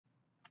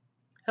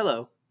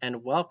Hello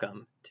and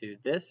welcome to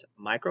this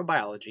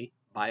Microbiology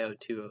Bio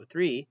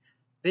 203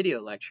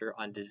 video lecture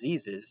on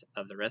diseases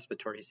of the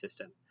respiratory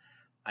system.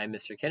 I'm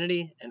Mr.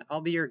 Kennedy and I'll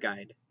be your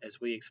guide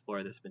as we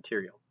explore this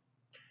material.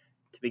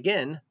 To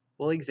begin,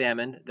 we'll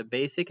examine the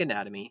basic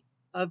anatomy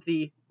of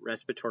the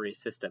respiratory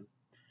system.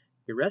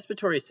 Your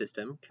respiratory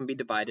system can be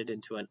divided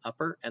into an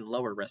upper and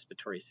lower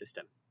respiratory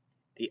system.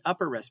 The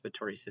upper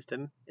respiratory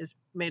system is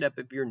made up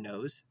of your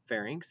nose,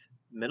 pharynx,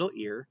 middle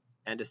ear,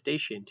 and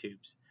eustachian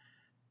tubes.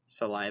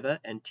 Saliva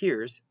and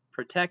tears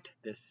protect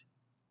this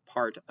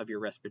part of your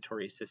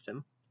respiratory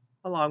system,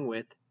 along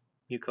with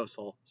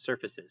mucosal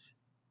surfaces.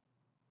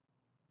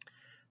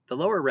 The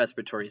lower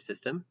respiratory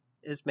system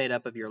is made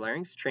up of your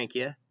larynx,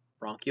 trachea,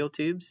 bronchial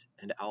tubes,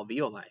 and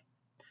alveoli.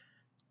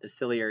 The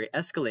ciliary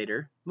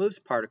escalator moves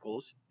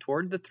particles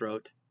toward the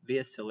throat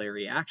via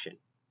ciliary action.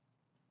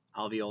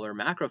 Alveolar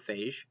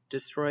macrophage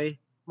destroy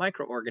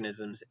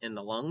microorganisms in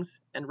the lungs,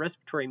 and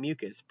respiratory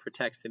mucus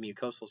protects the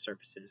mucosal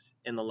surfaces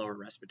in the lower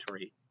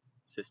respiratory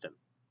system.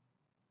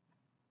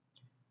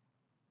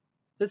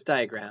 This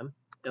diagram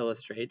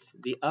illustrates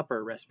the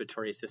upper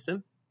respiratory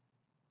system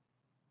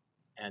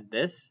and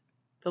this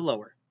the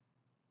lower.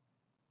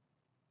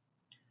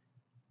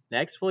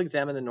 Next, we'll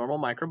examine the normal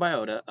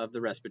microbiota of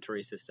the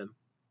respiratory system.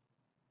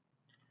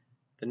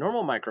 The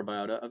normal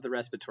microbiota of the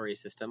respiratory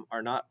system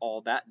are not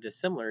all that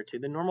dissimilar to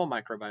the normal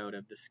microbiota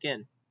of the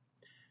skin.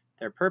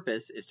 Their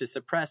purpose is to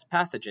suppress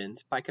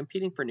pathogens by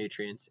competing for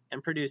nutrients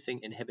and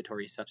producing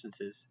inhibitory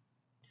substances.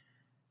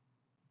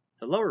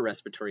 The lower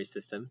respiratory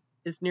system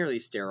is nearly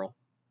sterile.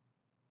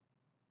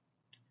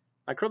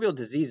 Microbial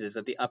diseases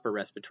of the upper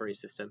respiratory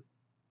system.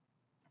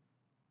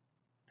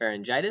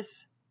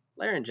 Pharyngitis,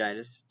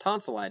 laryngitis,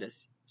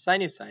 tonsillitis,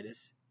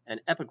 sinusitis, and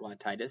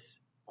epiglottitis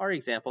are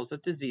examples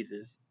of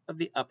diseases of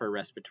the upper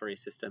respiratory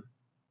system.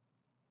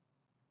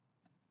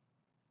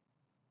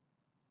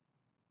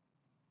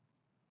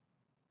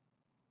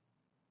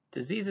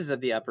 Diseases of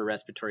the upper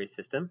respiratory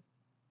system,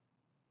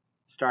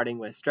 starting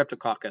with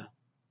Streptococca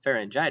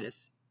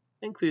pharyngitis,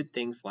 include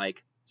things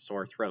like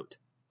sore throat.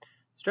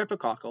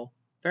 Streptococcal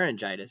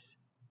pharyngitis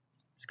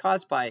is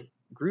caused by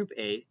group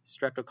A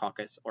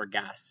Streptococcus or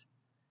gas.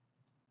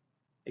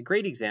 A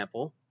great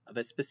example of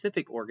a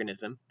specific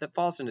organism that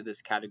falls into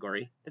this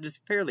category that is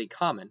fairly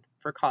common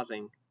for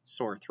causing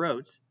sore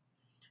throats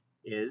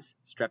is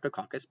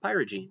Streptococcus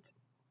pyogenes.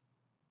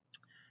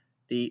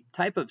 The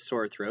type of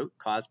sore throat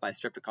caused by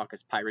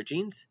Streptococcus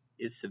pyogenes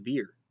is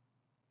severe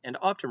and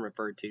often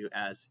referred to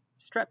as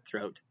strep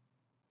throat,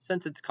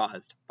 since it's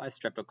caused by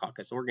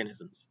Streptococcus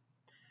organisms.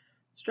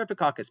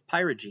 Streptococcus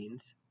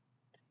pyogenes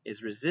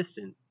is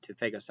resistant to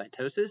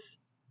phagocytosis.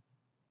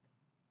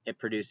 It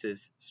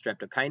produces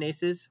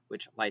streptokinases,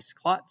 which lyse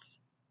clots,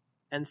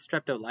 and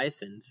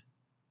streptolysins,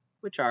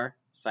 which are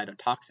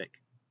cytotoxic.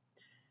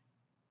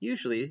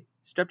 Usually,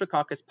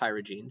 Streptococcus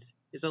pyogenes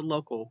is a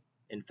local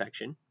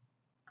infection,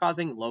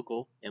 causing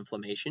local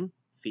inflammation,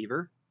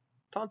 fever,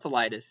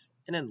 tonsillitis,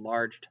 and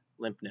enlarged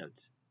lymph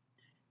nodes.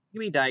 It can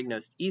be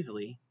diagnosed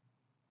easily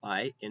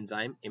by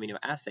enzyme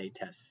immunoassay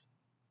tests.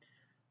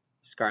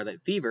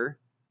 Scarlet fever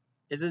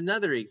is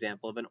another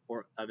example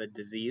of a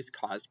disease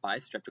caused by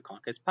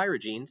Streptococcus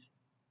pyogenes.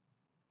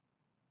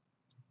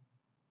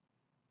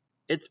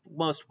 It's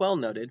most well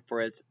noted for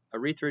its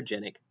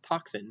erythrogenic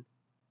toxin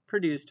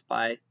produced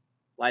by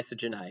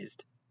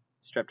lysogenized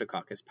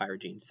Streptococcus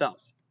pyogene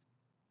cells.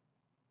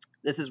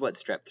 This is what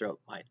strep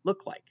throat might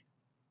look like.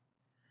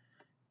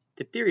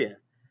 Diphtheria.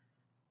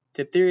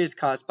 Diphtheria is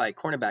caused by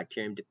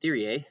Corynebacterium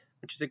diphtheriae,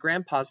 which is a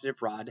gram-positive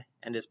rod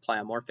and is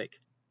pleomorphic.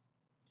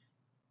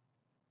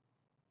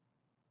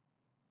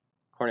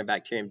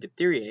 Corynebacterium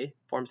diphtheriae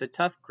forms a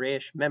tough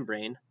grayish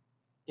membrane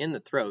in the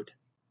throat.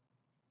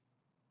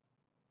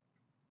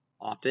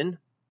 Often,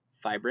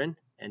 fibrin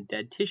and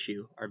dead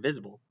tissue are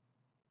visible.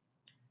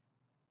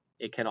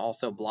 It can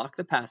also block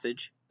the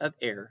passage of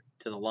air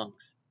to the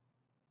lungs.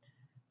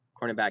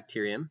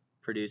 Corynebacterium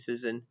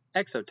produces an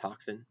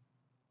exotoxin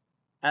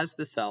as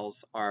the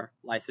cells are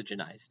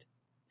lysogenized.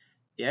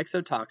 The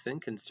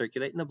exotoxin can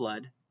circulate in the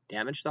blood,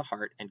 damage the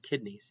heart and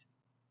kidneys.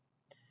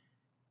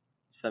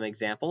 Some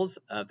examples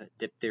of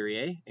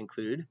diphtheriae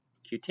include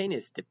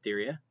cutaneous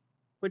diphtheria,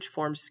 which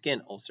forms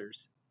skin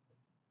ulcers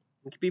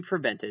and can be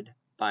prevented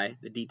by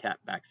the DTaP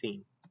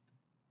vaccine.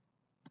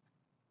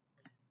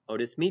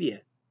 Otis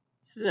media.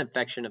 This is an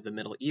infection of the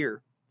middle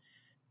ear,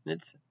 and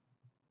it's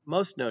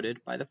most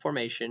noted by the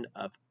formation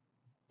of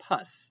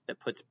pus that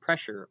puts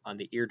pressure on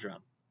the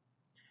eardrum.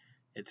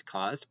 It's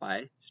caused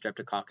by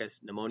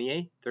Streptococcus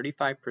pneumoniae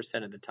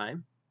 35% of the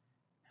time,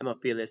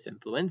 Haemophilus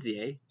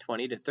influenzae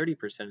 20 to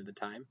 30% of the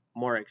time,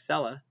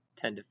 Moraxella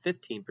 10 to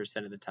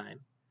 15% of the time,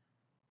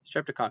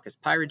 Streptococcus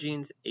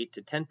pyogenes 8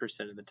 to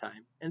 10% of the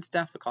time, and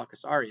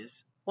Staphylococcus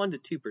aureus 1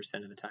 to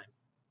 2% of the time.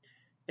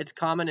 It's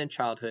common in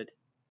childhood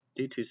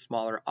due to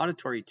smaller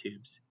auditory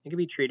tubes and can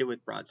be treated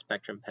with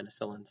broad-spectrum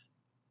penicillins.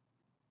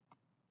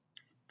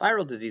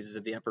 Viral diseases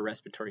of the upper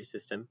respiratory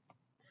system.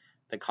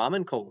 The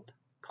common cold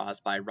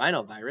caused by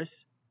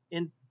rhinovirus.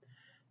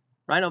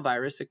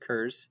 Rhinovirus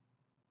occurs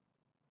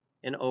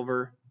in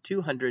over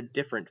 200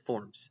 different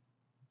forms.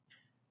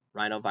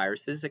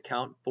 Rhinoviruses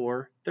account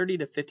for 30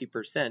 to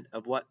 50%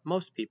 of what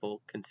most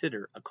people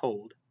consider a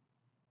cold.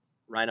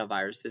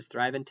 Rhinoviruses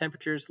thrive in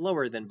temperatures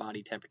lower than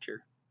body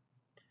temperature.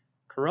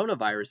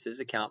 Coronaviruses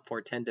account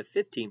for 10 to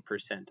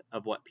 15%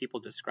 of what people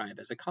describe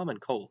as a common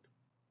cold.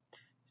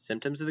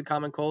 Symptoms of the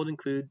common cold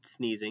include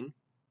sneezing,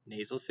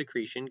 nasal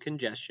secretion,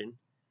 congestion.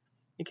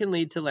 It can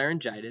lead to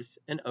laryngitis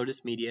and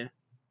otitis media.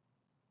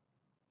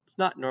 It's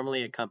not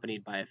normally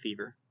accompanied by a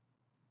fever.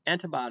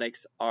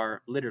 Antibiotics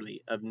are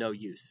literally of no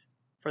use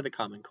for the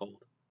common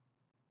cold.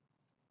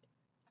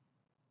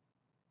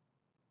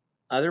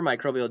 Other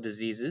microbial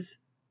diseases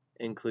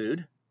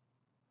include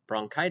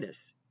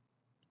bronchitis.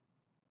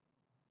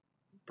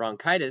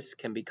 Bronchitis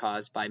can be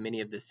caused by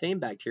many of the same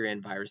bacteria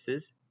and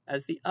viruses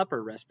as the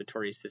upper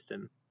respiratory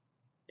system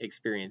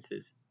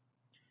experiences.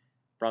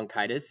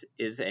 Bronchitis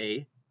is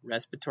a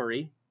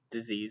respiratory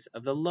disease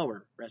of the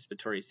lower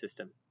respiratory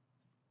system.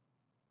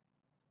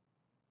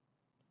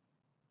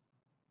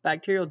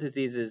 Bacterial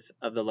diseases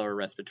of the lower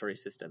respiratory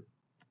system.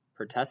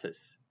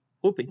 Pertussis.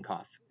 Whooping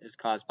cough is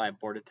caused by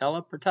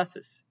Bordetella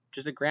pertussis, which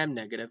is a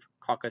gram-negative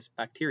coccus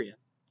bacteria,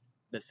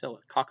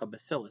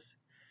 coccobacillus.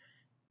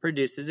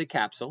 Produces a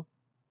capsule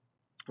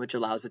which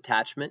allows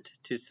attachment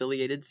to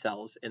ciliated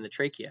cells in the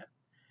trachea.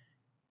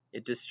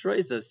 It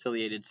destroys those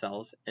ciliated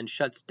cells and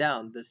shuts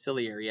down the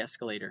ciliary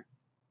escalator.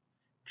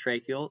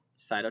 Tracheal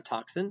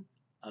cytotoxin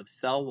of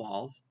cell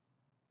walls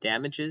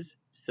damages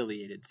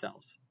ciliated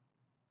cells.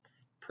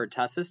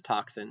 Pertussis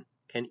toxin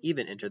can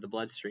even enter the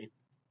bloodstream.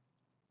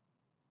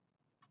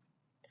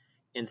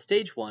 In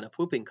stage 1 of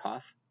whooping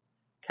cough,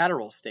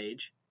 catarrhal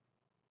stage,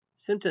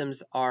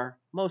 symptoms are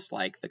most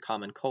like the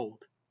common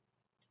cold.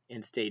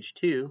 In stage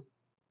 2,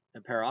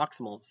 the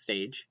paroxysmal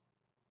stage,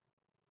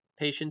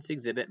 patients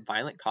exhibit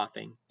violent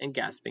coughing and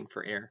gasping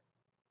for air.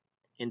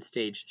 In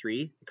stage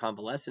 3, the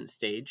convalescent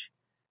stage,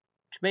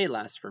 which may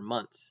last for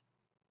months.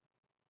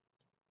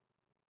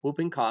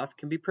 Whooping cough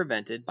can be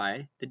prevented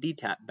by the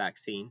DTaP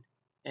vaccine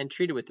and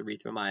treated with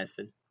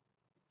erythromycin.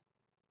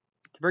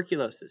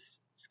 Tuberculosis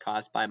is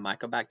caused by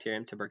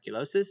Mycobacterium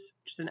tuberculosis,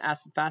 which is an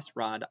acid-fast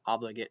rod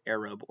obligate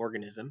aerobe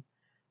organism,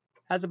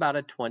 has about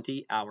a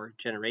 20-hour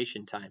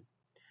generation time.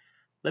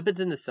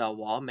 Lipids in the cell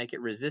wall make it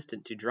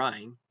resistant to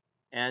drying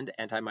and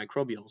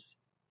antimicrobials.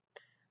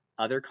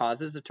 Other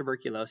causes of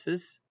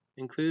tuberculosis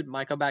include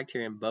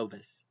Mycobacterium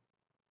bovis.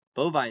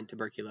 Bovine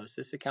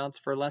tuberculosis accounts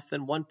for less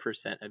than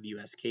 1% of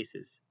U.S.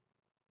 cases.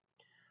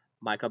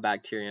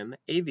 Mycobacterium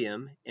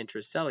avium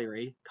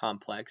intracellular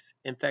complex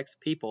infects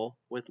people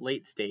with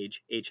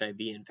late-stage HIV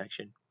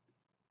infection.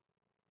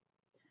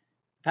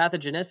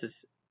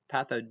 Pathogenesis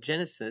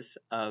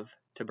of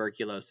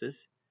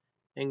tuberculosis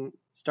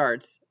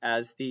starts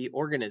as the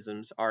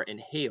organisms are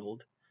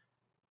inhaled.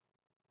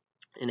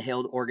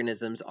 Inhaled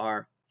organisms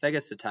are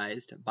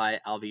phagocytized by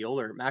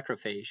alveolar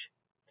macrophage.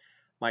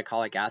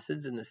 Mycolic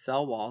acids in the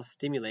cell wall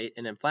stimulate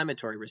an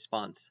inflammatory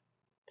response.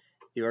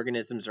 The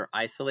organisms are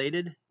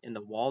isolated in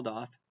the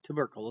walled-off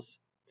tubercles,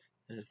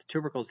 and as the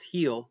tubercles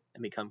heal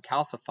and become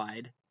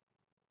calcified,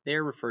 they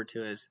are referred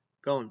to as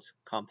Ghon's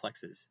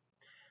complexes.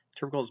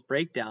 Tubercles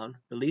break down,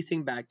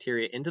 releasing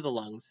bacteria into the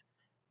lungs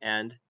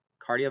and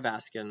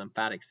cardiovascular and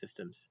lymphatic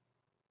systems.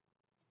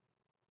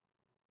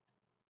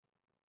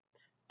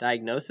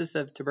 Diagnosis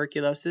of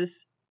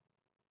tuberculosis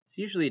is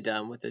usually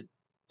done with a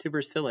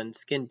tuberculin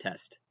skin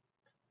test.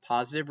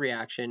 Positive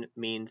reaction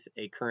means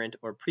a current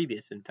or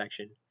previous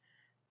infection.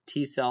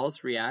 T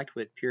cells react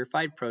with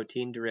purified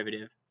protein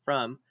derivative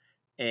from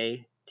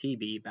a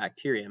TB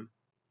bacterium,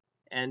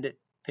 and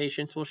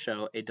patients will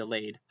show a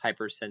delayed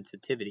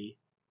hypersensitivity.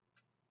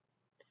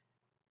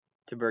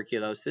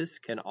 Tuberculosis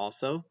can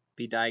also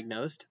be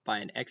diagnosed by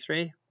an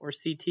X-ray or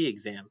CT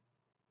exam,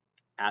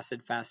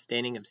 acid-fast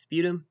staining of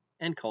sputum,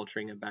 and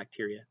culturing of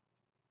bacteria.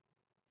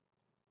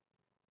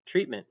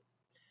 Treatment.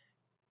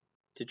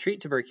 To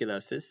treat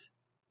tuberculosis,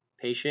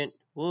 patient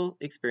will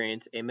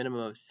experience a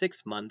minimum of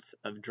 6 months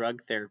of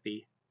drug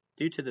therapy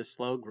due to the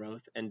slow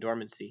growth and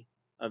dormancy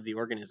of the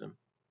organism.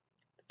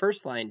 The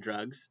first-line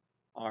drugs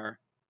are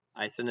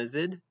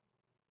isoniazid.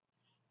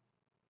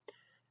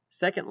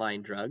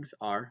 Second-line drugs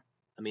are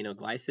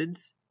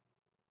aminoglycids.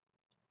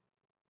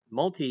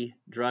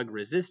 Multi-drug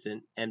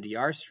resistant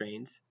MDR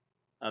strains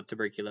of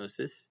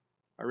tuberculosis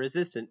are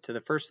resistant to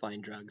the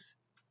first-line drugs.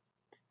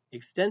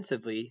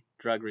 Extensively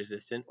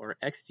drug-resistant or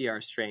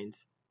XDR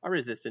strains are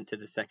resistant to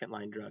the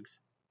second-line drugs.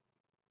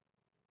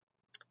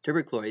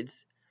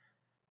 Tuberculoids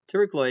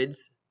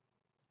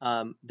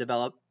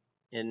develop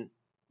in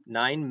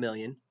 9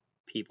 million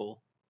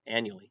people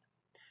annually.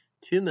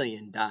 2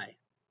 million die.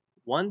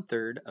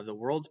 1/3 of the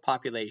world's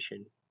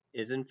population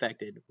is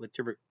infected with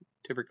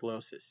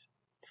tuberculosis.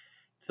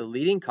 It's the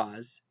leading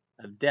cause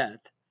of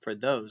death for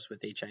those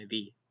with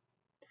HIV.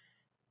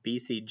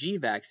 BCG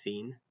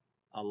vaccine,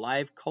 a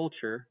live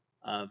culture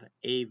of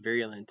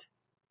avirulent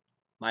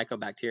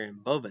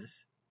Mycobacterium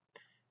bovis,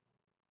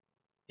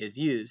 is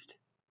used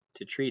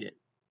to treat it.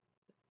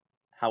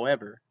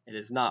 However, it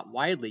is not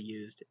widely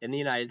used in the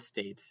United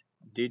States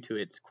due to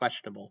its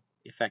questionable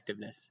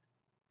effectiveness.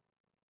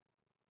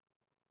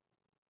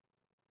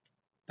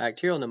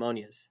 Bacterial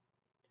pneumonias.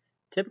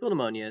 Typical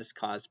pneumonia is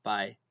caused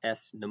by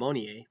S.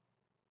 pneumoniae.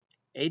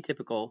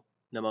 Atypical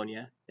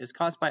pneumonia is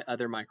caused by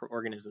other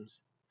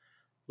microorganisms.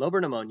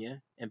 Lobar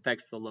pneumonia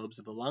infects the lobes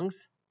of the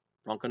lungs.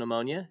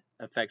 Bronchopneumonia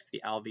affects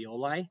the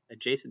alveoli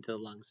adjacent to the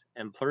lungs,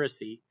 and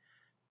pleurisy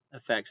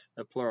affects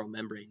the pleural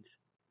membranes.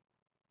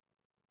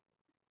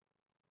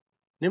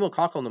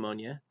 Pneumococcal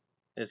pneumonia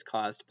is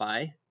caused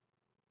by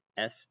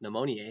S.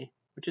 pneumoniae,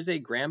 which is a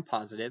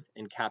gram-positive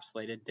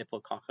encapsulated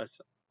diplococcus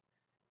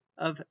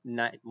of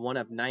one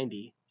of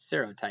 90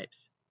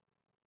 serotypes.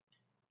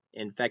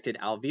 Infected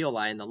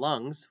alveoli in the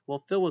lungs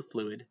will fill with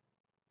fluid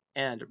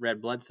and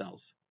red blood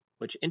cells,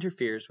 which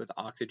interferes with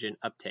oxygen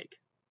uptake.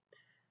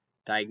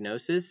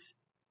 Diagnosis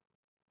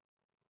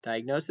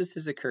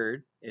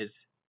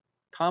is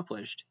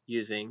accomplished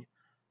using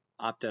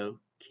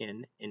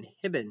optokin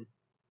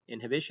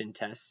inhibition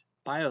tests,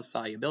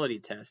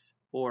 biosolubility tests,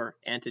 or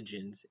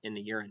antigens in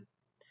the urine.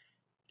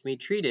 It can be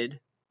treated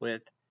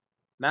with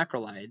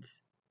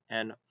macrolides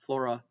and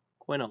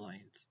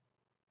fluoroquinolides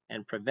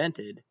and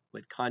prevented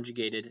with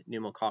conjugated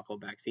pneumococcal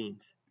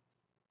vaccines.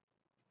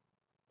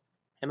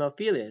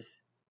 Haemophilus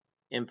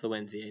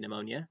influenzae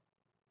pneumonia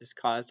is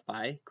caused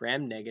by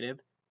gram-negative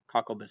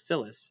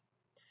coccobacillus.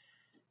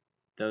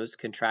 Those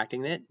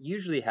contracting it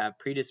usually have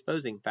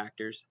predisposing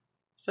factors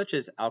such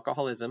as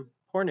alcoholism,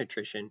 poor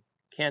nutrition,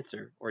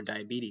 cancer, or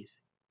diabetes.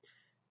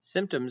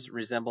 Symptoms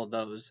resemble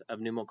those of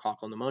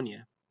pneumococcal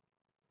pneumonia.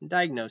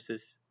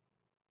 Diagnosis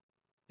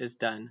is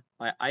done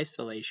by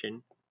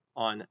isolation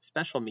on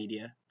special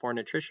media for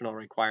nutritional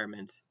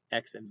requirements,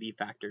 X and V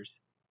factors.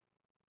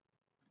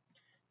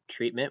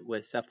 Treatment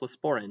with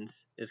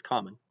cephalosporins is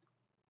common.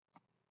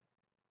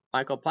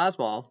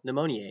 Mycoplasmal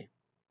pneumoniae,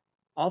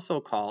 also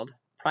called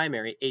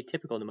primary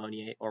atypical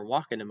pneumonia or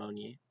Waka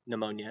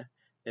pneumonia,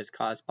 is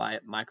caused by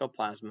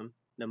Mycoplasma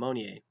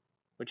pneumoniae,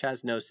 which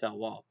has no cell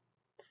wall.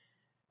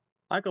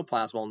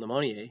 Mycoplasmal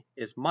pneumoniae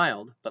is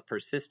mild but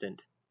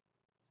persistent.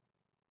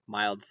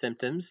 Mild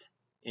symptoms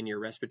in your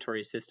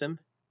respiratory system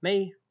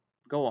may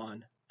go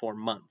on for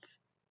months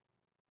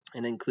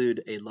and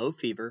include a low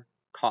fever,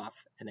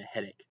 cough, and a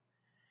headache.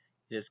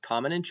 It is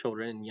common in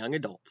children and young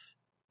adults.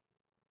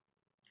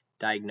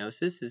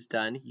 Diagnosis is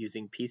done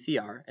using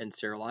PCR and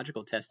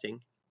serological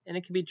testing, and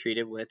it can be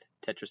treated with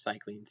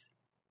tetracyclines.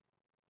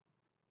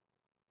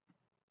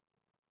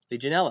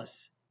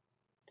 Legionellus,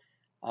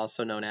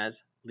 also known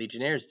as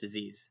Legionnaire's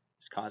disease,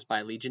 is caused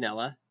by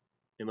Legionella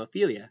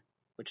pneumophilia,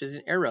 which is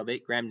an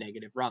aerobic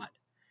gram-negative rod.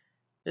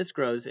 This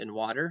grows in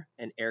water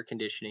and air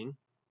conditioning.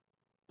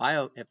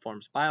 It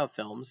forms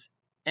biofilms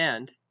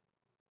and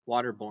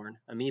waterborne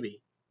amoebae.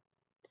 It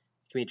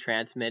can be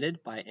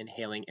transmitted by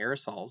inhaling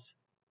aerosols.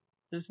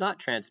 It is not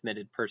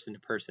transmitted person to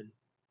person.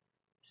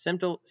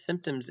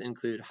 Symptoms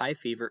include high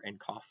fever and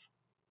cough,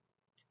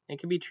 and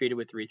can be treated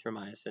with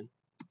erythromycin.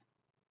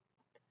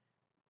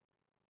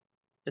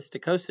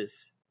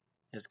 Histicosis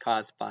is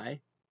caused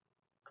by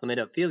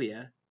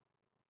Chlamydophila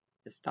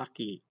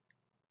histachii.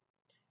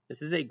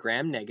 This is a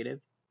gram-negative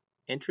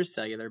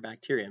intracellular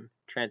bacterium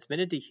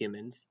transmitted to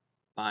humans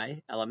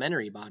by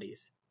elementary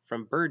bodies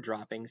from bird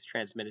droppings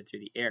transmitted through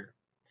the air.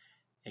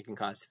 It can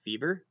cause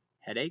fever,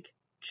 headache,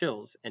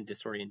 chills, and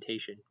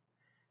disorientation.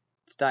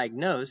 It's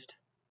diagnosed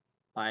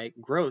by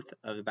growth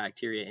of the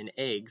bacteria in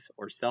eggs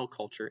or cell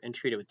culture and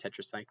treated with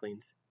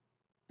tetracyclines.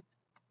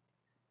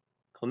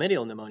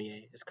 Chlamydial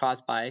pneumoniae is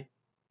caused by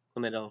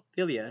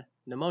Chlamydophila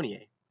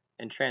pneumoniae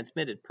and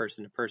transmitted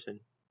person to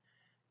person.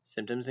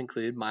 Symptoms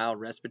include mild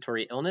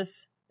respiratory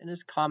illness and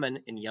is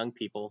common in young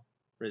people,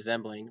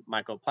 resembling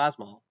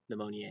Mycoplasmal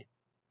pneumoniae.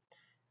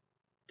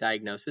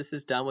 Diagnosis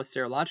is done with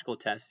serological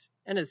tests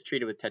and is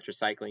treated with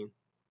tetracycline.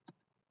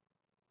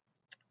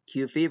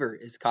 Q fever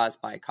is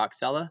caused by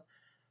Coxella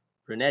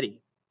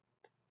brunetti.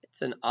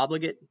 It's an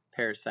obligate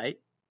parasite,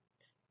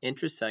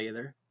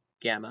 intracellular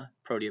gamma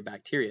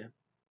proteobacteria.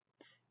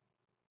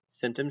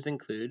 Symptoms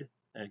include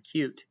an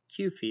acute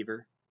Q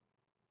fever,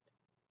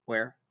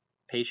 where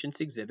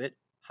patients exhibit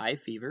high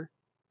fever,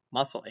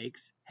 muscle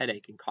aches,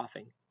 headache, and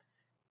coughing.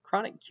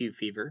 Chronic Q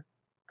fever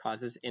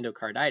causes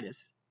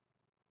endocarditis.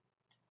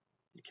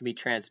 It can be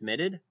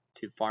transmitted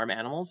to farm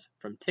animals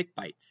from tick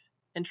bites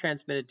and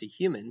transmitted to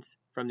humans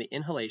from the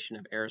inhalation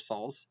of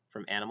aerosols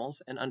from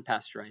animals and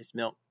unpasteurized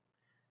milk.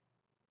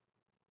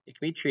 It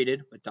can be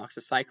treated with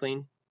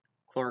doxycycline,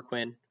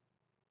 chloroquine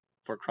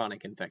for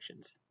chronic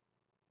infections.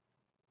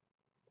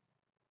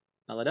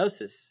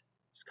 Mellidosis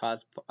is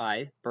caused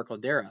by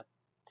Burkholderia,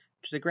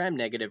 which is a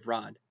gram-negative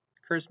rod. It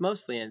occurs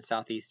mostly in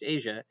Southeast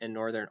Asia and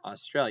northern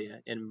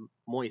Australia in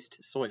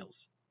moist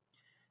soils.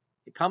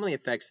 It commonly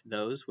affects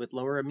those with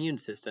lower immune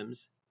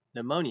systems.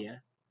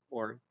 Pneumonia,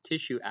 or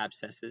tissue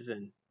abscesses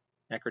and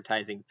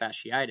necrotizing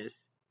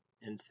fasciitis,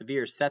 and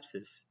severe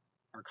sepsis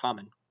are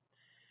common.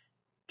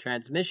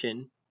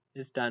 Transmission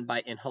is done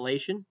by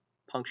inhalation,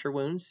 puncture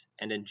wounds,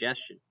 and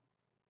ingestion.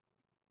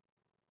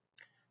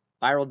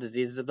 Viral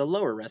diseases of the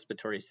lower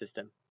respiratory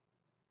system.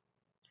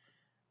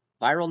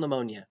 Viral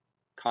pneumonia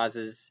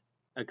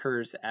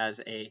occurs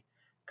as a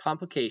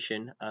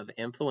complication of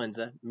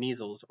influenza,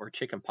 measles, or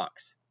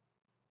chickenpox.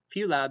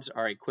 Few labs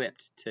are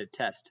equipped to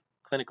test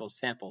clinical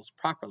samples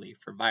properly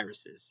for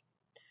viruses.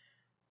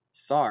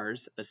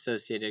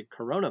 SARS-associated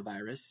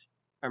coronavirus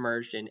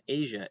emerged in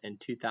Asia in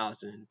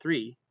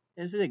 2003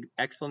 and is an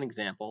excellent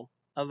example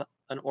of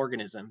an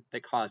organism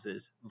that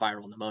causes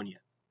viral pneumonia.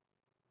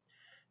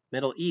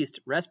 Middle East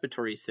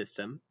respiratory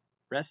syndrome,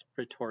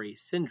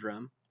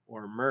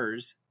 or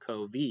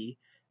MERS-CoV,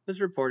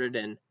 was reported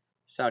in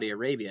Saudi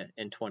Arabia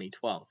in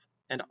 2012,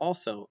 and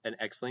also an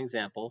excellent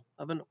example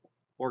of an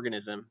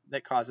organism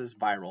that causes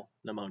viral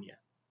pneumonia.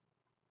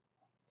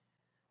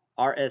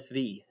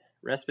 RSV,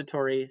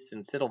 respiratory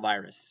syncytial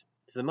virus,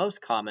 is the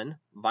most common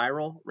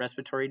viral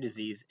respiratory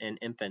disease in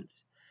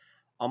infants.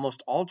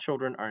 Almost all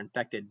children are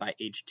infected by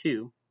age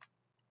 2.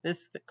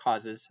 This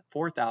causes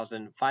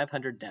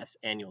 4,500 deaths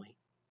annually.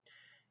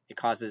 It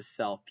causes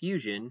cell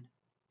fusion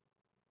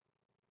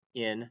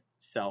in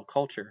cell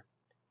culture.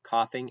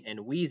 Coughing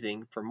and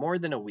wheezing for more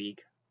than a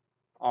week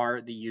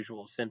are the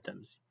usual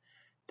symptoms.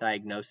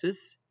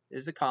 Diagnosis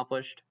is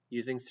accomplished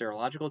using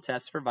serological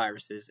tests for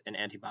viruses and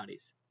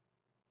antibodies.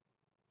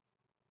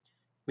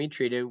 We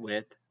treated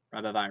with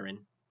ribavirin.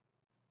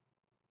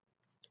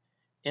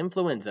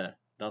 Influenza,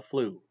 the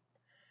flu,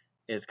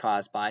 is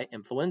caused by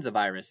influenza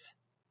virus,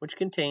 which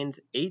contains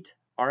 8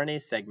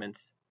 RNA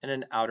segments and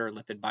an outer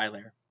lipid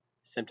bilayer.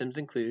 Symptoms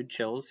include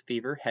chills,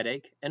 fever,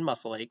 headache, and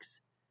muscle aches,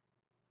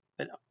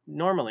 but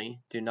normally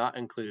do not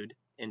include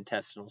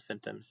intestinal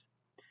symptoms.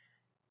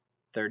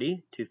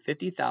 30 to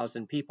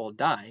 50,000 people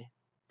die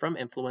from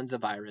influenza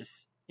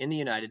virus in the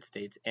United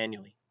States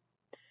annually.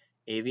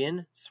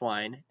 Avian,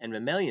 swine, and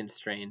mammalian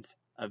strains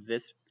of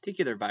this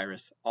particular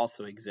virus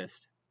also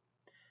exist.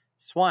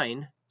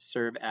 Swine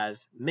serve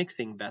as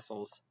mixing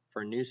vessels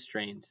for new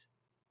strains.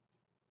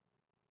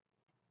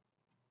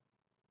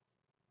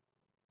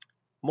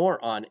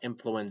 More on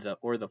influenza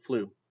or the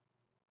flu.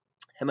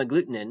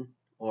 Hemagglutinin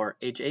or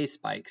HA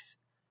spikes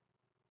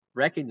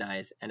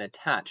recognize and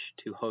attach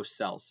to host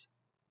cells.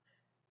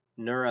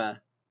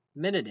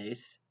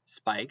 Neuraminidase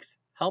spikes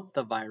help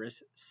the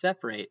virus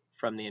separate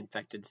from the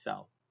infected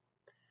cell.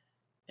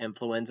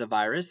 Influenza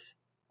virus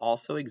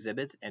also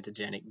exhibits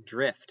antigenic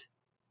drift,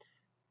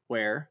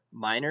 where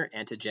minor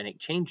antigenic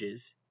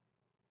changes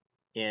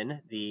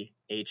in the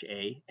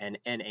HA and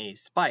NA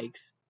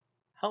spikes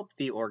help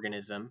the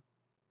organism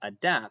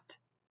adapt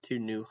to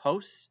new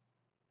hosts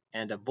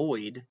and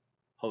avoid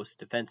host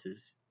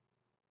defenses.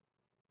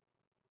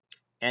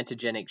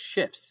 Antigenic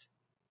shifts.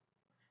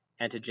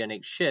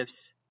 Antigenic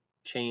shifts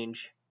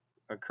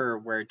occur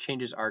where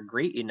changes are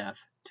great enough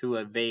to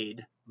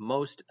evade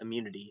most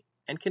immunity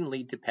and can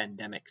lead to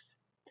pandemics.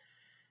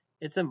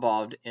 It's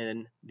involved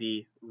in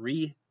the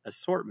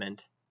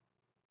reassortment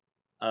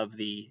of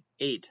the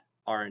 8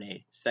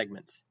 RNA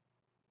segments.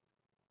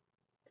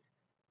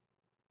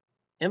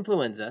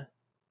 Influenza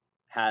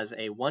has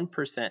a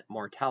 1%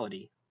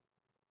 mortality.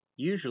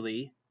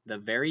 Usually, the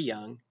very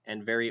young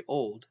and very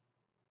old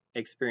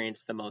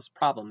experience the most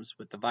problems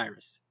with the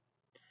virus.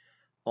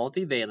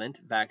 Multivalent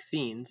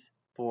vaccines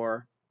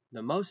for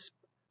the most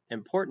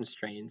important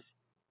strains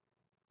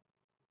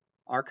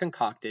are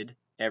concocted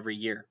every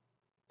year.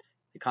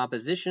 The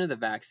composition of the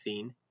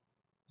vaccine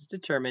is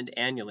determined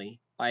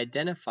annually by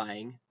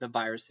identifying the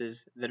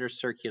viruses that are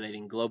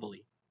circulating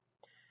globally.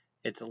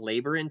 It's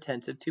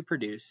labor-intensive to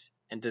produce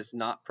and does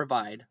not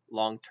provide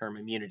long-term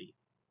immunity.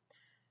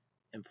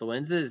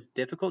 Influenza is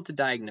difficult to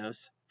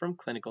diagnose from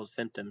clinical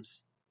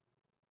symptoms.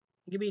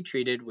 It can be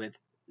treated with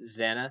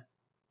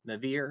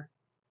zanamivir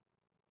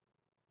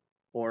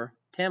or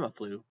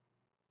Tamiflu.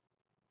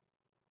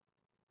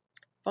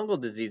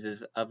 Fungal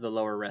diseases of the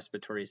lower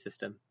respiratory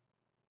system.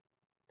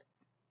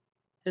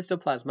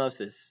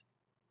 Histoplasmosis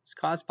is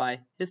caused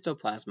by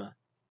histoplasma,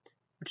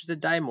 which is a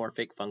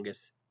dimorphic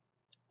fungus,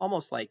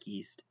 almost like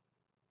yeast.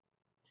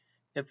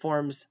 It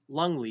forms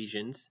lung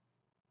lesions.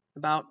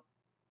 About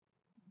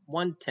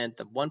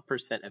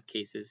 0.1% of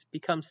cases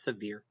become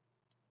severe.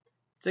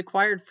 It's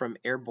acquired from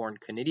airborne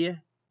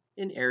conidia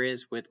in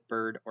areas with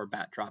bird or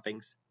bat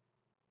droppings.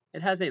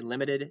 It has a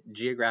limited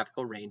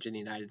geographical range in the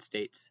United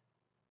States.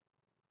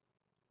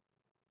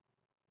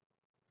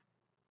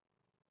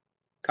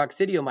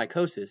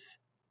 Coccidiomycosis,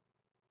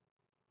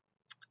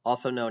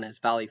 also known as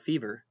valley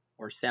fever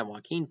or San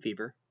Joaquin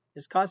fever,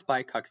 is caused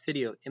by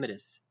Coccidio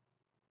immitis.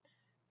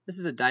 This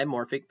is a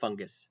dimorphic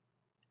fungus.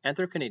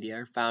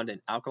 Anthroconidia are found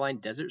in alkaline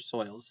desert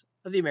soils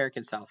of the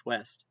American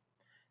Southwest.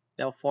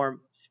 They'll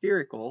form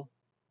spherical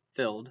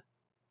filled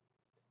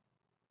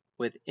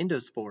with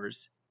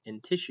endospores in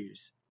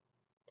tissues.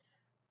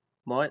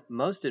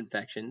 Most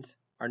infections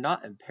are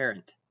not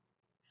apparent.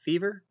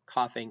 Fever,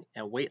 coughing,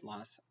 and weight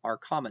loss are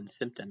common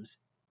symptoms.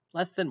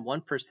 Less than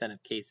 1%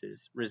 of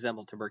cases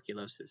resemble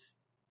tuberculosis.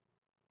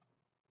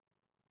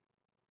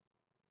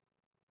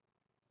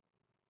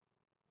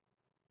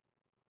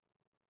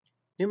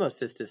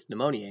 Pneumocystis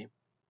pneumoniae,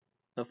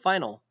 the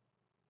final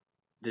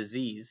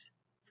disease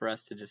for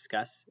us to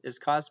discuss, is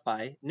caused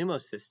by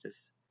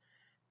pneumocystis.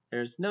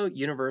 There is no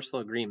universal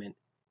agreement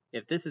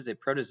if this is a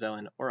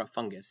protozoan or a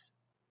fungus.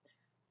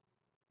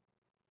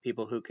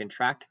 People who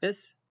contract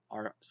this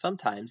are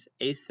sometimes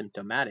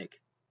asymptomatic.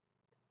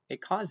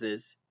 It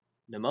causes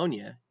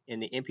pneumonia in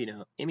the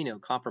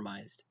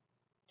immunocompromised.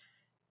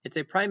 It's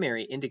a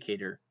primary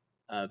indicator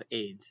of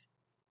AIDS.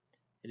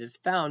 It is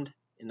found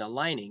in the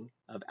lining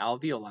of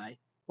alveoli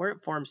where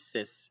it forms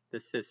cysts. The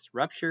cysts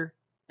rupture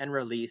and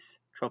release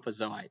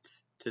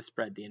trophozoites to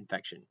spread the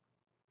infection.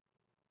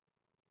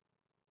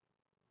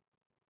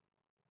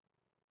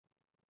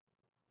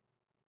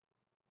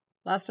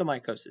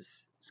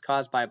 Blastomycosis is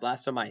caused by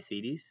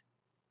blastomycetes,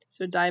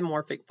 a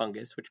dimorphic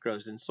fungus which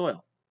grows in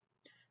soil.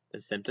 The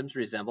symptoms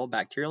resemble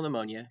bacterial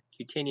pneumonia,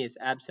 cutaneous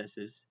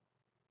abscesses,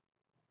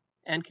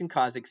 and can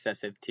cause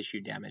excessive tissue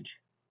damage.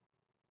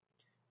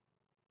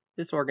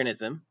 This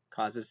organism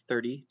causes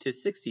 30 to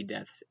 60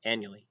 deaths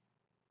annually.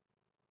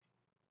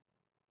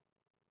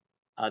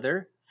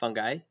 Other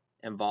fungi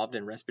involved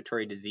in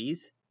respiratory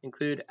disease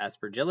include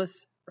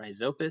Aspergillus,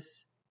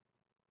 Rhizopus.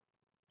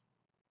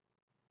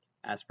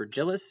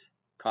 Aspergillus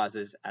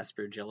causes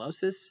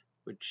aspergillosis,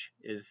 which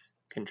is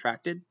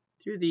contracted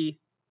through the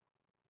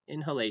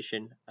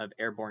inhalation of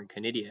airborne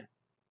conidia,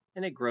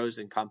 and it grows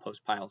in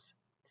compost piles.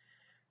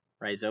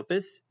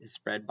 Rhizopus is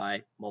spread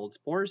by mold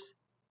spores.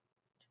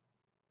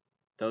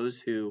 Those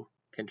who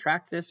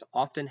contract this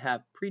often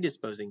have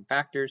predisposing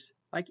factors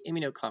like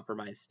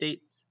immunocompromised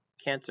states,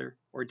 cancer,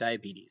 or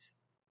diabetes.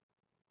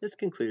 This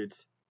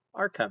concludes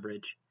our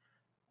coverage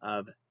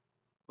of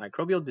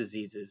microbial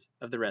diseases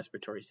of the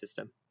respiratory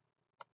system.